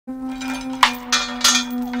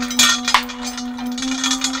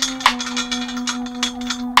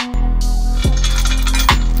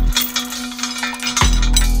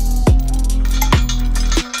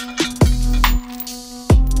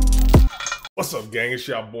What's up, gang? It's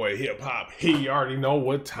your boy Hip Hop. He already know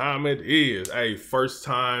what time it is. Hey, first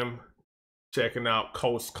time checking out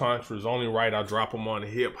Contra. It's only right I drop them on the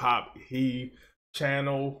Hip Hop He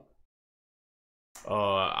channel.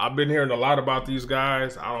 I've been hearing a lot about these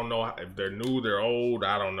guys. I don't know if they're new, they're old.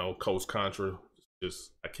 I don't know. Contra.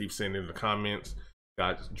 Just I keep seeing in the comments.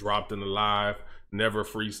 Got dropped in the live. Never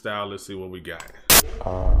freestyle. Let's see what we got.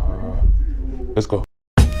 Let's go.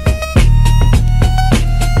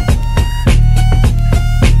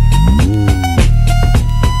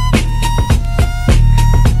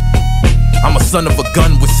 I'm a son of a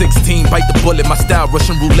gun with 16, bite the bullet, my style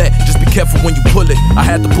Russian roulette, just be careful when you pull it. I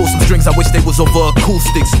had to pull some strings, I wish they was over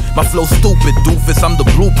acoustics. My flow stupid, doofus, I'm the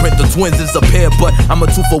blueprint, the twins is a pair, but I'm a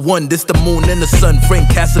 2 for 1. This the moon and the sun, Frank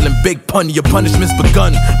Castle and Big Pun, your punishment's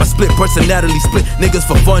begun. My split personality, split niggas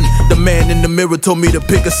for fun. The man in the mirror told me to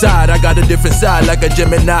pick a side, I got a different side, like a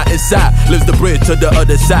Gemini inside. Lives the bridge to the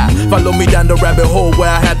other side, follow me down the rabbit hole where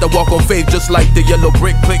I had to walk on faith, just like the yellow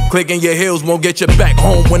brick. Click, click, and your heels won't get you back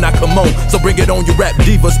home when I come on. So bring it on, you rap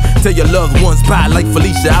divas. Tell your loved ones bye like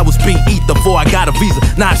Felicia. I was being eat before I got a visa.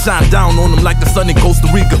 Now I shine down on them like the sun in Costa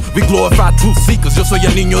Rica. We glorify truth seekers. Yo soy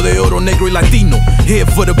el niño de oro, negro y latino. Here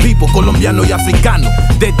for the people, colombiano y africano.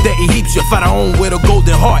 Desde egipcio, faraón with a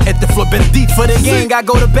golden heart. At the floor bendito for the gang, I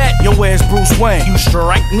go to bat. Yo, where's Bruce Wayne? You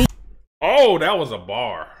strike me. Oh, that was a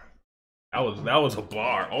bar. That was a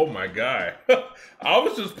bar. Oh my god. I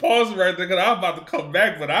was just pausing right there because I was about to come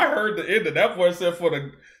back, but I heard the end of that voice said for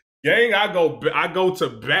the gang, I go to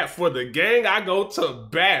bat for the gang. I go to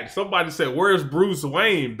bat. Somebody said, "Where's Bruce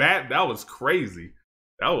Wayne?" Bat. That was crazy.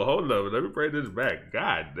 That was hold up. Let me bring this back.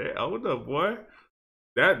 God damn. Hold up, boy.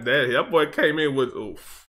 That boy came in with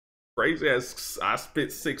crazy ass. I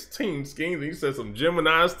spit 16 schemes. He said some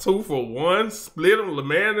Gemini's 2 for 1. Split him. The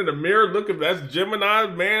man in the mirror looking. That's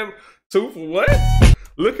Gemini's man 2 for what?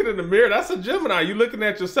 Looking in the mirror. That's a Gemini. You looking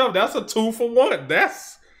at yourself. That's a 2 for 1.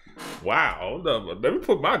 That's. Wow, hold up. Let me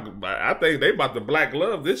put I think they about to black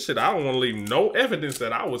love this shit. I don't want to leave no evidence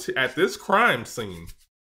that I was at this crime scene.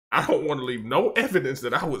 I don't want to leave no evidence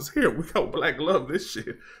that I was here. We gonna black love this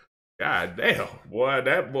shit. God damn, boy,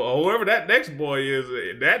 that boy, whoever that next boy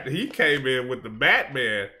is, that he came in with the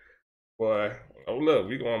Batman. Boy, oh look,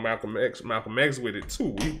 we going Malcolm X with it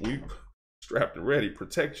too. We strapped and ready.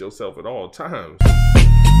 Protect yourself at all times.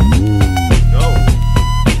 Go.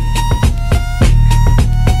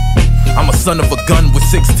 I'm a son of a gun with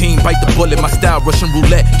 16, bite the bullet, my style Russian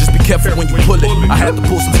roulette, just be careful when you pull it. I had to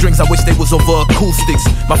pull some strings, I wish they was over acoustics.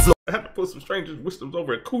 My flow I had to pull some strings, just wish it was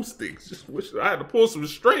over acoustics. Just wish I had to pull some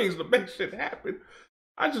strings to make shit happen.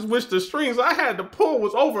 I just wish the strings I had to pull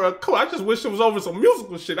was over I just wish it was over some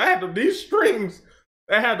musical shit. I had to, these strings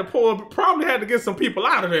I had to pull, probably had to get some people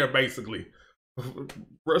out of there, basically.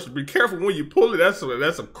 Be careful when you pull it.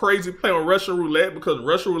 That's a crazy play on Russian roulette, because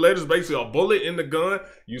Russian roulette is basically a bullet in the gun.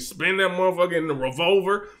 You spin that motherfucker in the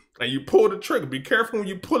revolver and you pull the trigger. Be careful when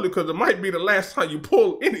you pull it, because it might be the last time you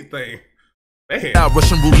pull anything. Man.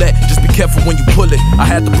 Russian roulette, just be careful when you pull it. I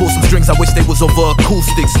had to pull some strings, I wish they was over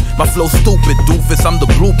acoustics. My flow stupid, doofus, I'm the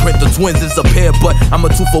blueprint, the twins is a pair, but I'm a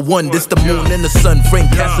 2 for 1. This the moon and the sun, Frank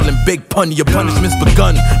Castle and Big Pun, your punishment's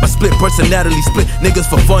begun. My split personality, split niggas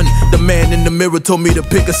for fun. The man in the mirror told me to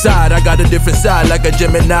pick a side, I got a different side, like a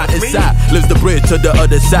Gemini inside. Lives the bridge to the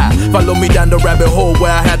other side, follow me down the rabbit hole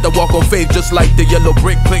where I had to walk on faith, just like the yellow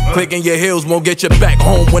brick. Click, click, and your heels won't get you back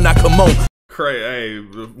home when I come on. Hey,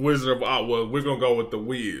 the Wizard of Oz. Well, we're gonna go with the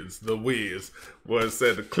Wiz. The Wiz was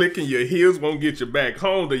said the clicking your heels won't get you back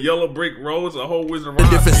home. The yellow brick roads, a whole Wizard of Oz.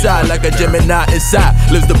 A different side, like a Gemini inside.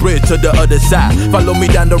 Lives the bridge to the other side. Follow me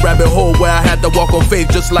down the rabbit hole where I had to walk on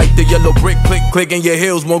faith, just like the yellow brick. Click, click, and your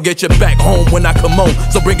heels won't get you back home when I come on.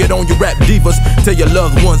 So bring it on, you rap divas. Tell your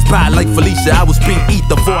loved ones bye like Felicia. I was being eat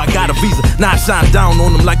before I got a visa. Now I shine down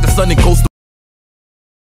on them like the sun in Costa.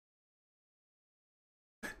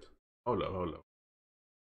 Hold up.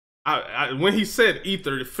 When he said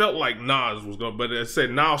ether, it felt like Nas was going, but it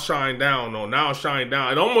said now shine down on, now shine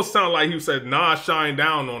down. It almost sounded like he said Nas shine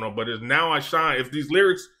down on him, but it's now I shine. If these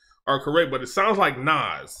lyrics are correct, but it sounds like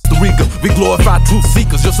Nas. We glorify truth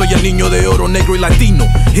seekers. Yo soy el niño de oro, negro y latino.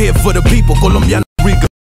 Here for the people, colombiano rica.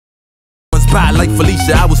 Bad like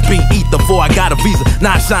Felicia, I was being eat before I got a visa.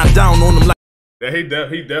 Now I shine down on them like. Yeah,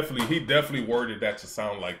 he definitely worded that to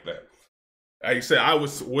sound like that. He said I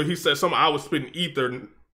was spitting ether.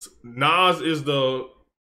 Nas is the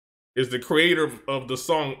creator of the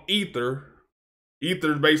song Ether.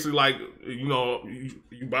 Ether is basically like, you know,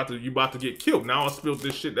 you about to get killed. Now I spilled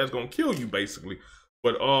this shit that's gonna kill you, basically.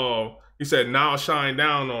 But he said now shine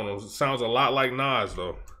down on him. Sounds a lot like Nas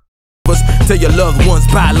though. Tell your loved ones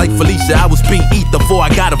bye like Felicia. I was being eat before I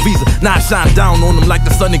got a visa. Now I shine down on them like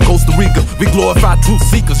the sun in Costa Rica. We glorify truth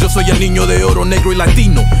seekers. Yo soy el niño de oro, negro y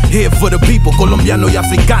latino. Here for the people, colombiano y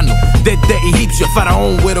africano. Desde egipcio,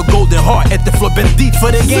 faraón with a golden heart. Este flor bendito.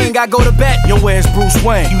 For the gang, I go to bat. Yo, where's Bruce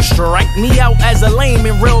Wayne? You strike me out as a lame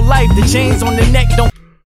in real life. The chains on the neck don't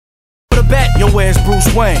go to bat. Yo, where's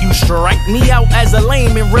Bruce Wayne? You strike me out as a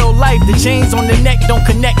lame in real life. The chains on the neck don't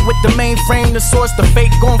connect with the mainframe. The source, the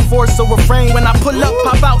fake gon' force a refrain. When I pull up,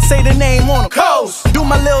 pop out, say the name on them. Coast. Do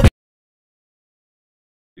my little.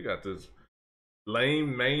 You got this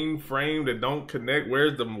lame mainframe that don't connect.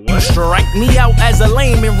 Where's the what? You strike me out as a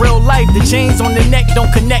lame in real life. The chains on the neck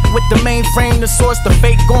don't connect with the mainframe. The source, the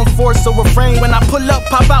fake gon' force a refrain. When I pull up,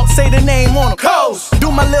 pop out, say the name on them. Coast.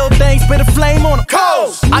 Do my little thing, spit a flame on them.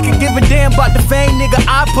 Coast. I can give a damn about the fame, nigga.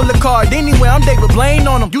 I pull a card anywhere. I'm David Blaine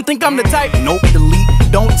on them. You think I'm the type? Nope, delete.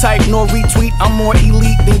 Don't type nor retweet. I'm more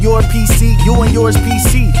elite than your PC. You and yours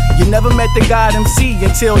PC. You never met the God MC.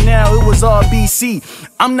 Until now, it was all BC.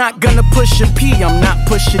 I'm not gonna push a P. I'm not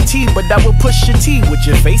push a T, but I will push a T with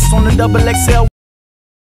your face on the double XL.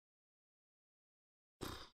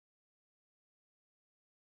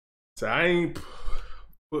 So I ain't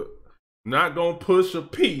not gonna push a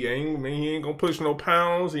P. He ain't gonna push no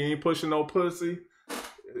pounds. He ain't pushing no pussy.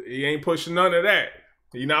 He ain't pushing none of that.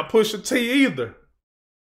 He not push a T either.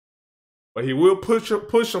 But he will push a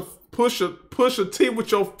T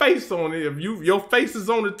with your face on it. If your face is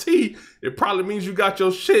on the T, it probably means you got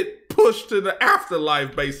your shit pushed to the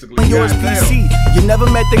afterlife, basically. Yours PC. You never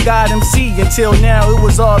met the God MC. Until now, it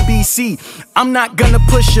was all BC. I'm not gonna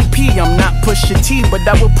push a P. I'm not push a T, but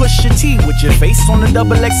I will push a T with your face on the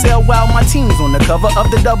double XL while my team's on the cover of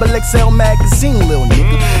the double XL magazine, little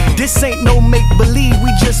nigga. This ain't no make believe.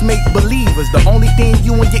 We just make believers. The only thing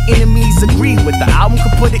you and your enemies agree with. The album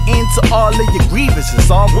could put an end to all of your grievances.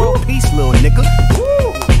 All world peace, little nigga.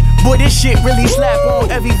 Boy, this shit really slap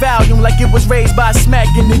on every volume like it was raised by a smack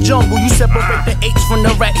in the jungle. You separate the apes from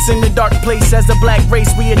the rats in the dark place. As a black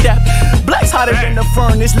race, we adapt. Black's hotter than the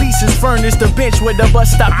furnace. Lisa's furnace, the bench where the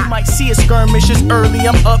bus stop. You might see a skirmish. It's early,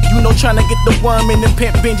 I'm up. You know, trying to get the worm in the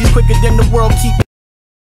pimp binges quicker than the world keep.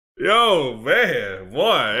 Yo, man,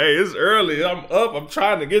 boy, hey, it's early. I'm up. I'm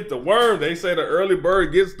trying to get the worm. They say the early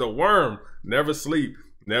bird gets the worm. Never sleep.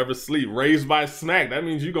 Never sleep. Raised by smack. That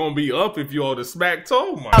means you're gonna be up if you on the smack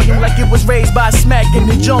toe, my God. Like it was raised by a smack in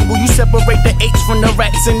the jungle. You separate the apes from the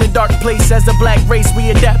rats in the dark place. As a black race,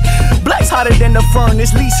 we adapt. Black's hotter than the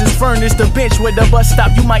furnace. Lisa's furnace, the bench where the bus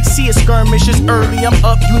stop. You might see a skirmish. It's early, I'm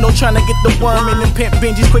up. You know, trying to get the worm in the pimp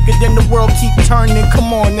binges quicker than the world keep turning.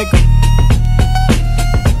 Come on, nigga.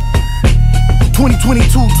 2022,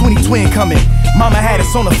 2020 coming. Mama had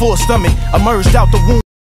us on the full stomach. Emerged out the womb.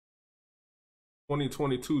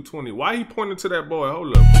 2022, 20. Why he pointing to that boy?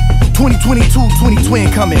 Hold up. 2022,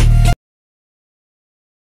 2020 coming.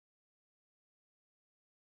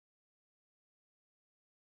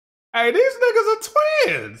 Hey, these niggas are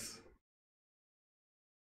twins.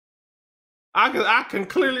 I can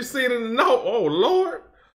clearly see it in the note. Oh Lord.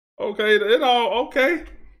 Okay, it all okay.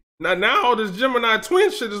 Now all this Gemini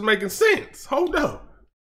twin shit is making sense. Hold up.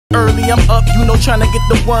 Early, I'm up, you know, trying to get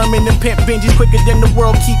the worm in the pimp binges quicker than the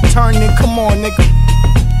world keep turning. Come on, nigga.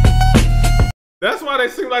 That's why they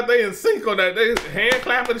seem like they in sync on that. They hand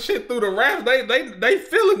clapping shit through the raps. They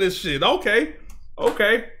feeling this shit. Okay.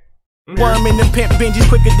 Okay. Worm in the pimp binges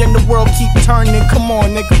quicker than the world keep turning. Come on,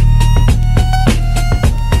 nigga.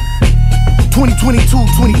 2022,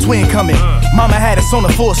 2020 coming. Mama had us on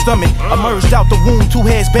a full stomach. Emerged out the womb, two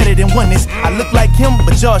heads better than oneness. I look like him,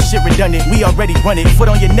 but y'all shit redundant. We already run it. Foot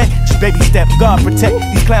on your neck, just baby step. God protect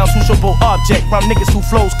these clowns who show both object. From niggas who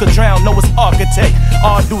flows could drown, know it's architect.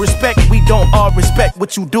 All due respect, we don't all respect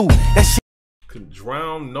what you do. That shit could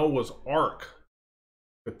drown Noah's Ark.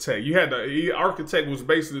 Architect. You had the architect was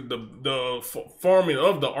basically the forming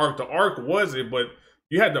of the ark. The ark was it, but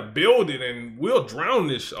you had to build it, and we'll drown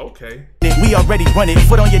this. Okay. We already run it.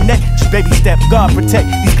 Foot on your neck, just baby step. God protect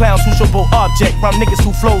these clowns who show both object. From niggas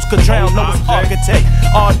who flows could drown, know it's architect.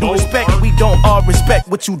 All due respect, we don't all respect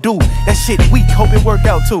what you do. That shit weak, hope it work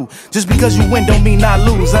out too. Just because you win don't mean I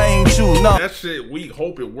lose. I ain't you, no. That shit weak,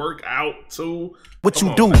 hope it work out too. What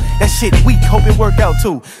you do, that shit weak, hope it work out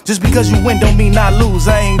too. Just because you win don't mean I lose.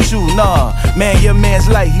 I ain't you, nah. Man, your man's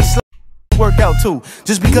light, he's work out too.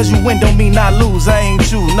 Just because you win don't mean I lose. I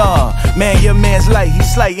ain't you, nah. Man, your man's light, he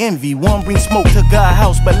slight envy. One bring smoke to God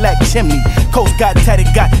house, but lack chimney. Coast got tatted,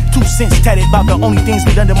 got 2 cents tatted. About the only things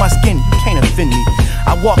that under my skin. You can't offend me.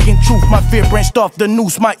 I walk in truth, my fear branched off the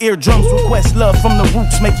noose. My eardrums request love from the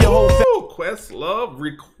roots. Make your whole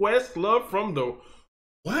request love from the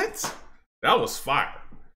what? That was fire.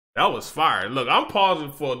 That was fire. Look, I'm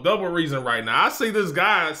pausing for a double reason right now. I see this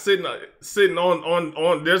guy sitting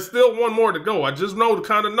on. There's still one more to go. I just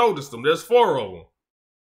kind of noticed them. There's 4 of them.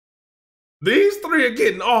 These 3 are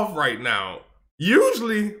getting off right now.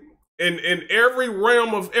 Usually, in every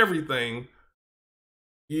realm of everything,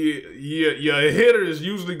 your hitter is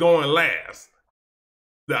usually going last.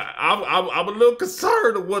 I'm a little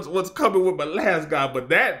concerned of what's coming with my last guy, but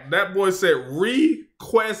that boy said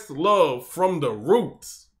request love from the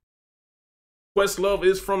roots. Quest love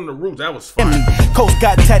is from the roots. That was fine. Coast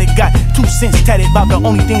got tatted, got 2 cents tatted about the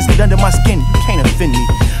only things that under my skin. You can't offend me.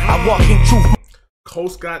 I walk in truth.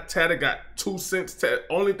 Coast got tatted, got 2 cents tatted.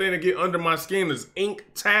 Only thing that get under my skin is ink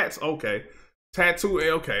tats. Okay. Tattoo,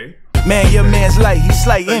 okay. Man, your man's light, he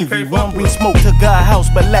slight envy. One bring smoke to God house,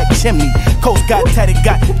 but lack chimney. Coast got tatted,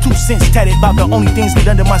 got 2 cents tatted about the only things that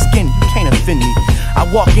under my skin. You can't offend me. I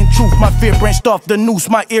walk in truth, my fear branched off the noose.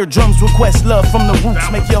 My eardrums request love from the roots.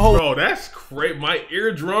 Make your whole. Bro, that's great. My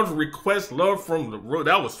eardrums request love from the roots.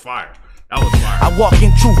 That was fire. That was fire. I walk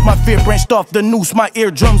in truth, my fear branched off the noose. My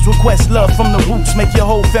eardrums request love from the roots. Make your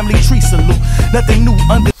whole family tree salute. Nothing new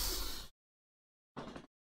under.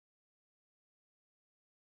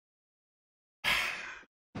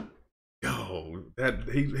 Yo, that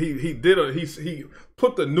he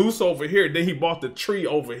put the noose over here, then he bought the tree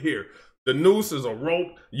over here. The noose is a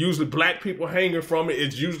rope. Usually black people hanging from it.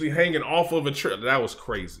 It's usually hanging off of a tree. That was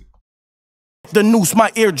crazy. The noose,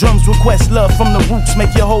 my eardrums request love from the roots.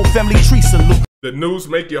 Make your whole family tree salute. The noose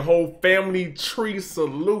make your whole family tree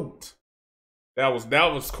salute. That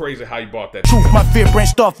was crazy how you bought that. Truth, my fear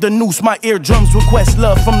branched off the noose. My eardrums request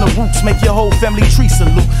love from the roots. Make your whole family tree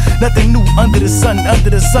salute. Nothing new under the sun of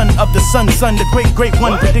the son. The great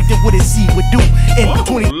one predicted what his seed would do in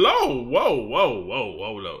 20.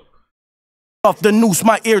 Whoa. Off the noose,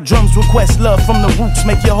 my eardrums request love from the roots.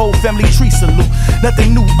 Make your whole family tree salute.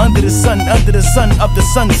 Nothing new under the sun of the son.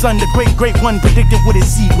 The great one predicted what his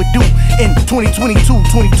seed would do in 2022,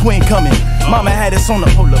 2020 coming. Mama had us on the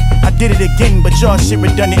hold up. I did it again, but y'all shit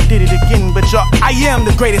redundant. Did it again, but y'all. I am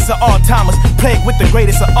the greatest of all timers. Plagued with the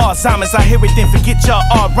greatest of Alzheimer's. I hear it, then forget y'all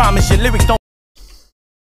all rhymers. Your lyrics don't.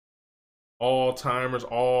 All timers.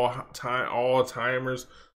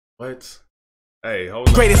 What? Hey, hold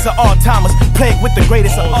on. Greatest of all timers, plagued with the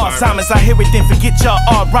greatest of Alzheimer's. I hear it, then forget y'all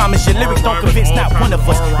all rhymers. Your lyrics don't convince not one of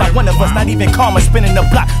us, not even karma. Spinning the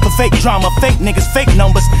block for fake drama, fake niggas, fake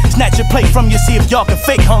numbers. Snatch your plate from you, see if y'all can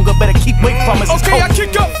fake hunger. Better keep weight from us. Okay, I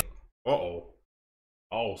kick up. Oh,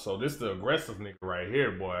 so this the aggressive nigga right here,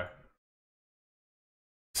 boy.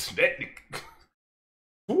 That nigga.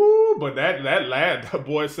 Ooh, but that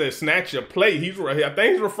boy said snatch your plate. I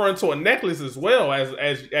think he's referring to a necklace as well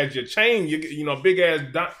as your chain. You know, big ass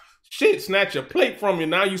shit. Snatch your plate from you.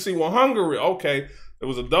 Now you see what hunger is. Okay, there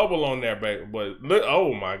was a double on there, baby. But look,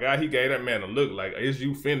 oh my God, he gave that man a look like, is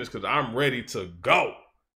you finished? Because I'm ready to go.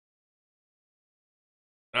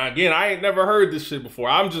 Now again, I ain't never heard this shit before.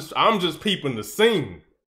 I'm just peeping the scene.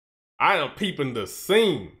 I am peeping the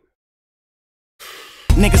scene.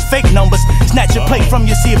 Niggas fake numbers, snatch your plate from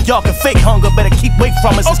you, see if y'all can fake hunger. Better keep weight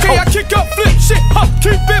from us. Okay, I kick up, flip shit, hop,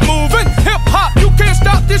 keep it moving. Hip hop, you can't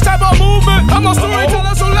stop this type of movement. I'm a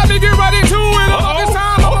storyteller, so let me get right into it. This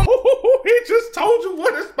time, he just told you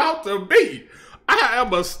what it's about to be. I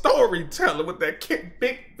am a storyteller with that kick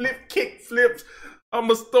flips. I'm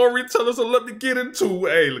a storyteller, so let me get into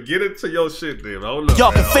it. Hey, get into your shit then. Hold up.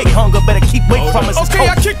 Y'all can fake hunger, better keep weight from us. Okay,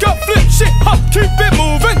 I kick up, flip shit, hop, keep it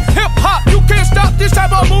moving. Hip hop, you can't stop this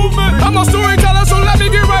type of movement. I'm a storyteller, so let me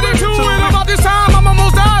get right into it. About this time, I'm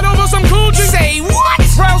almost died over some coochie. Say what?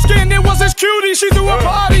 Brown skin, it was this cutie. She threw a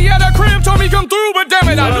party at her crib, told me come through, but damn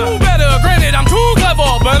it, I knew better. Granted, I'm too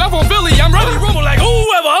clever, but I'm from Philly. I'm ready to rumble like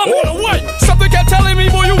whoever. I'm on the way. Something kept telling me,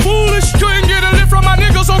 boy, you foolish. Couldn't get a lift from my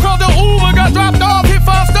nigga, so called the Uber. Got dropped off, hit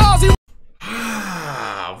 5 stars.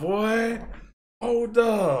 Boy, hold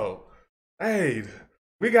up. Hey,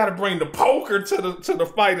 we gotta bring the poker to the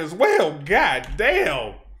fight as well. God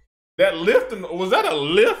damn. That lift, was that a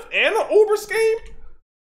lift and an Uber scheme?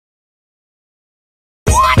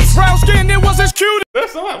 What? Brown skin, it was this cute.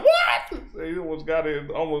 That's like, what? He almost got it,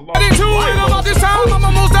 almost lost. Into it about this time, I'm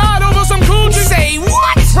almost died over some coochie. Say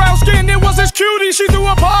what? Brown skin, it was this cutie. She threw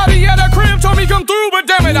a party at her crib, told me come through, but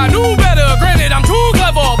damn it, I knew better. Granted, I'm too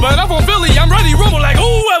clever, but I'm from Philly. I'm ready to rumble like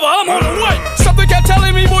whoever. I'm on the way. Something kept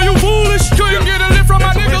telling me, boy, you foolish. Couldn't get a lift from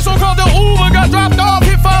my nigga, so called the Uber. Got dropped off,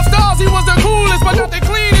 hit 5 stars. He was the coolest, but not the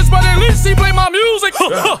cleanest. But at least he played my music.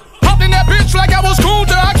 Hopped in that bitch like I was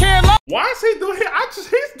Contra. I can't lie. Why is he doing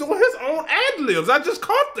he's doing his own ad-libs. I just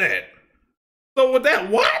caught that. So with that,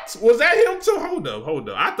 what? Was that him too? Hold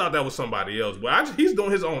up. I thought that was somebody else, but he's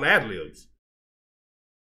doing his own ad-libs.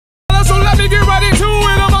 me get right into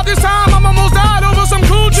it. About this time, I'm almost died over some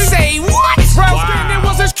coochie. Say what? Brown skin, it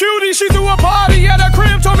was this cutie. She threw a party at her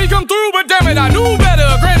crib, told me come through, but damn it, I knew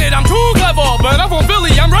better. Granted, I'm too clever, but I'm from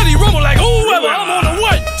Philly. I'm ready, rumble like whoever. I'm on the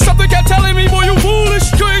way. Something kept telling me, boy, you foolish.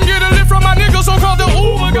 Couldn't get a lift from my nigga, so called the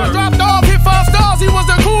Uber. Got dropped off, hit 5 stars. He was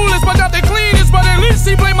the coolest, but not the cleanest. But at least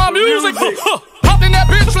he played my music. Hopped in that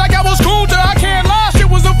bitch like I was Contra. I can't lie, shit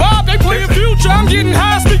was a vibe. They playing Future. I'm getting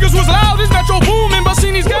high, speakers was loud. This metro booming, but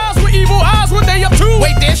seen these guys with evil eyes. What they up to?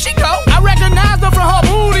 Wait, there she go. I recognized her from her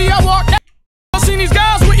booty. I walked out. I seen these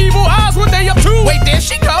guys with evil eyes. What they up to? Wait, there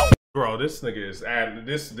she go. Bro, this nigga is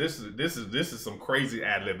this is some crazy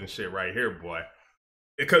ad-libbing shit right here, boy.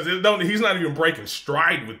 Because he's not even breaking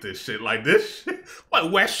stride with this shit. Like this shit,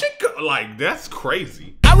 like where she go? Like that's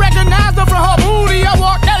crazy. I recognized her from her booty. I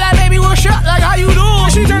walked out, that baby was shut. Like how you doing?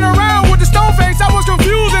 She turned around with the stone face. I was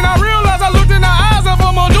confused and I realized I looked in the eyes of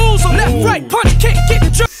a Medusa. Left, right, punch, kick,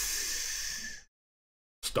 getting jumped.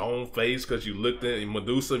 Stone face because you looked in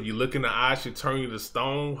Medusa. If you look in the eyes, she turn you to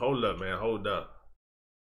stone. Hold up, man. Hold up.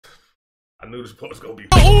 I knew this was gonna be.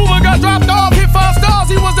 Uber got dropped off, hit 5 stars.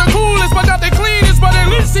 He was the coolest, but not the cleanest. But at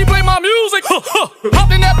least he played my music. Hopped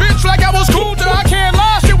in that bitch like I was Contra. I can't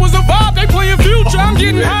lie, shit was a vibe. They playing Future. I'm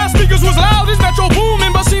getting high, speakers was loud. This metro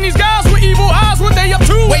booming, but seen these guys with evil eyes. What they up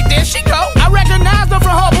to? Wait, there she go. I recognized her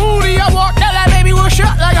from her booty. I walked out, that baby was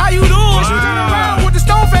shut. Like how you doing? She turned around with the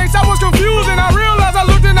stone face. I was confused and I realized I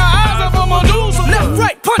looked in the eyes of a Medusa. Left,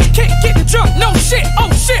 right, punch, kick, getting jumped. No shit, oh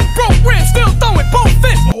shit, broke ribs, still throwing both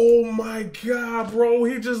fists. Oh my God, bro,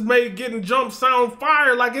 he just made getting jumped sound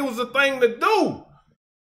fire like it was a thing to do.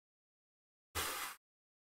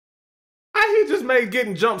 He just made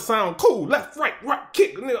getting jumped sound cool. Left, right,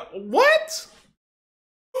 kick. What?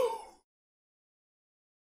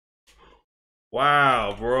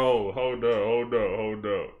 Wow, bro. Hold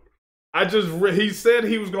up. He said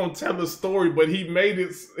he was gonna tell the story, but he made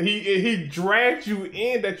it, he dragged you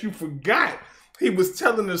in that you forgot. He was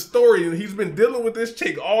telling the story and he's been dealing with this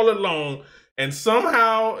chick all along, and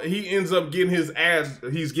somehow he ends up getting his ass,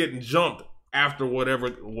 he's getting jumped after whatever,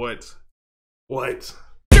 what?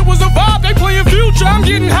 It was a vibe, they playing Future. I'm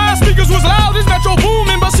getting high, speakers was loud. This metro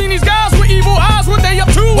booming, but seen these guys with evil eyes. What they up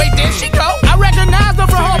to? Wait, there she go. I recognized her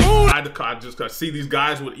from her booty. I just see these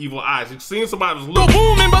guys with evil eyes. You seen somebody was looking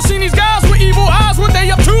booming, but seen these guys with evil eyes. What they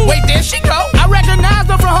up to? Wait, there she go. I recognized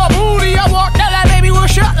her from her booty. I walked out, that baby was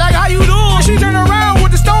shut. Like how you doing? She turned around with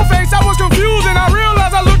the stone face. I was confused and I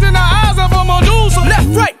realized I looked in the eyes of a Medusa. Left,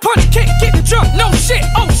 right, punch, kick, getting jumped. No shit,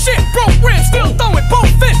 oh shit, broke ribs, still throwing both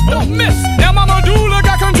fists. Don't miss. Now my medulla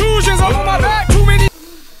got contusions. I'm on my back, too many.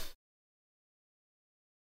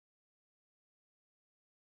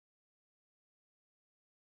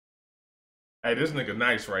 Hey, this nigga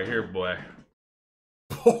nice right here, boy.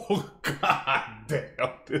 Oh, god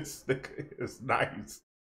damn, this nigga is nice.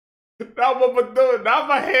 Now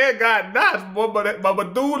my head got knots, boy, but my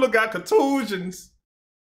medulla got contusions.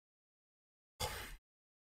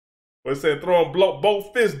 What it said, throwing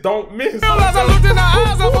both fists, don't miss. Realize I looked in the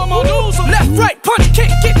eyes of a Medusa. Left, right, punch, kick,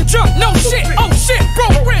 getting jumped. No shit, oh shit,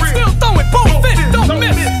 broke ribs, still throwing both fists, don't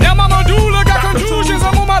miss. Now my medulla got contusions.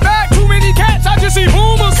 I'm on my back, too mmany cats. I just see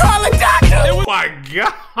boomers. Call a doctor. Oh my god.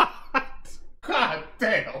 God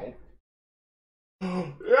damn.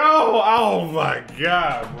 Yo, oh my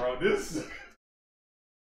god, bro. This.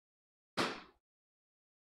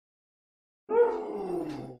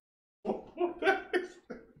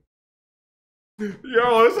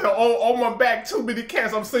 Yo, it's on my back, too many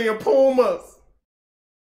cats. I'm seeing pumas.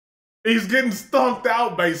 He's getting stomped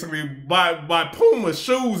out basically by Puma.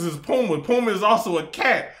 Shoes is Puma. Puma is also a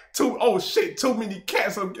cat. Oh shit, too many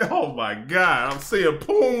cats. Oh my god, I'm seeing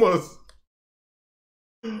pumas.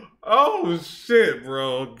 Oh shit,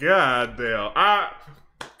 bro. God damn.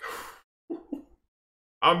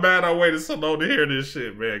 I'm mad I waited so long to hear this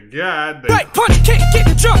shit, man. God damn. Right, punch, kick,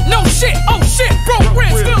 getting jumped. No shit, oh shit, broke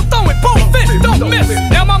ribs, still throwing both fists, don't miss.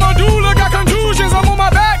 Now my medulla got contusions. I'm on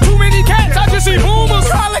my back, too many cats. I just see boomers.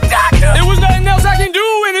 Call a doctor. There was nothing else I can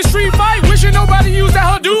do in a street fight. Wishing nobody used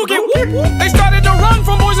that Hadouken. They started to run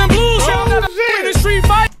from boys in blue. In the street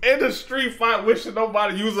fight. In the street fight, wishing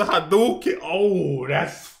nobody used a Hadouken. Oh,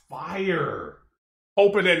 that's fire.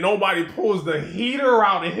 Hoping that nobody pulls the heater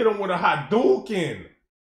out and hit him with a Hadouken.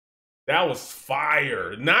 That was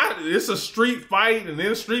fire. It's a street fight, and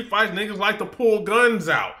in street fights, niggas like to pull guns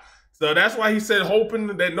out. So that's why he said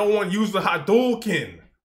hoping that no one used the Hadouken.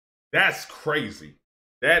 That's crazy.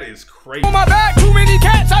 That is crazy. On my back, too many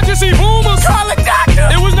cats, I just see boomers. Call a doctor.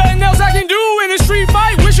 There was nothing else I can do in a street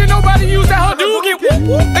fight. Wishing nobody used that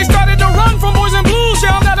Hadouken. They started to run from boys in blue.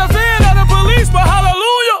 Yeah, I'm not a fan of the police, but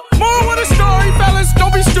hallelujah. More with a story, fellas,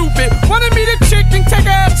 don't be stupid. Wanted me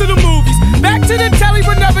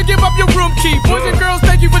key. Boys and girls,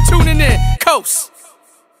 thank you for tuning in. Coast.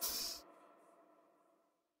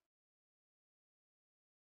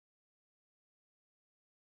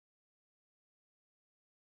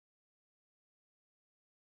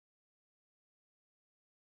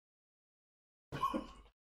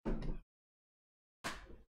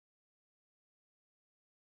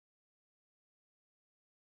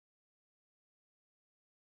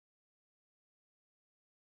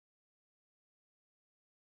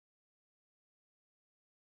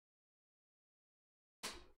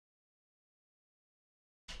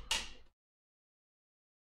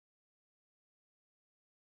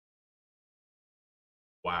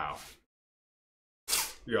 Wow.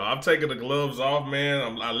 Yo, I'm taking the gloves off,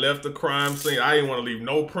 man. I left the crime scene. I didn't want to leave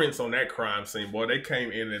no prints on that crime scene, boy. They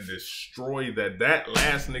came in and destroyed that. That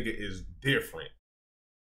last nigga is different.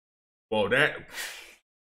 Well, that...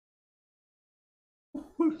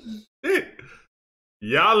 Shit.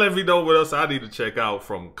 Y'all let me know what else I need to check out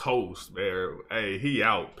from Coast, man. Hey, he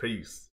out. Peace.